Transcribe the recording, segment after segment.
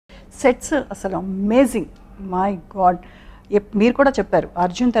Sets అసలు amazing, my God. మీరు కూడా చెప్పారు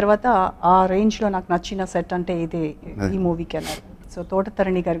అర్జున్ తర్వాత ఆ రేంజ్లో నాకు నచ్చిన సెట్ అంటే ఇదే ఈ మూవీకి అన్నారు. సో తోట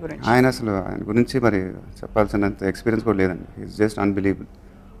తరణి గారి గురించి ఆయన గురించి మరి చెప్పాల్సినంత ఎక్స్పీరియన్స్ కూడా లేదండి. Is just unbelievable.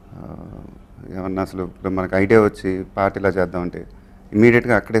 ఏమన్నా అసలు ఇప్పుడు మనకు ఐడియా వచ్చి పార్ట్ ఇలా చేద్దామంటే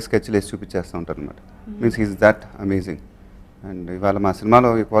ఇమీడియట్గా అక్కడే స్కెచ్లు వేసి చూపించేస్తూ ఉంటారు అనమాట. Means is that amazing. And ఇవాళ మా సినిమాలో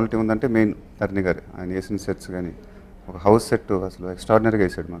ఈ క్వాలిటీ ఉందంటే మెయిన్ తరణి గారు. ఆయన వేసిన సెట్స్ కానీ ఒక హౌస్ సెట్ అసలు ఎక్స్ట్రాడినరీగా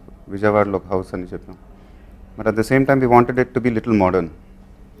వేసాడు మాకు. విజయవాడలో ఒక హౌస్ అని చెప్పాం. But at the same time we wanted it to be little modern.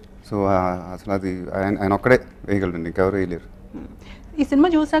 So అసలు అది ఆయన ఒక్కడే వేయగలరండి, ఇంకెవరు వేయలేరు. ఈ సినిమా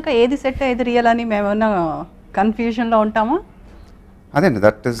చూసాక ఏది సెట్ ఏది రియల్ అని మేమేమన్నా కన్ఫ్యూజన్లో ఉంటామా? అదే అండి,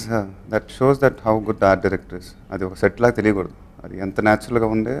 that shows that how good art directors. అది ఒక సెట్ లాగా తెలియకూడదు, అది ఎంత న్యాచురల్గా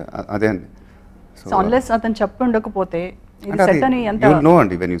ఉండే అదే అండి. సో అన్లెస్ అతను చెప్పి ఉండకపోతే నో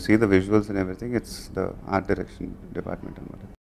అండి, when you see the visuals and everything, it's the art direction department అనమాట.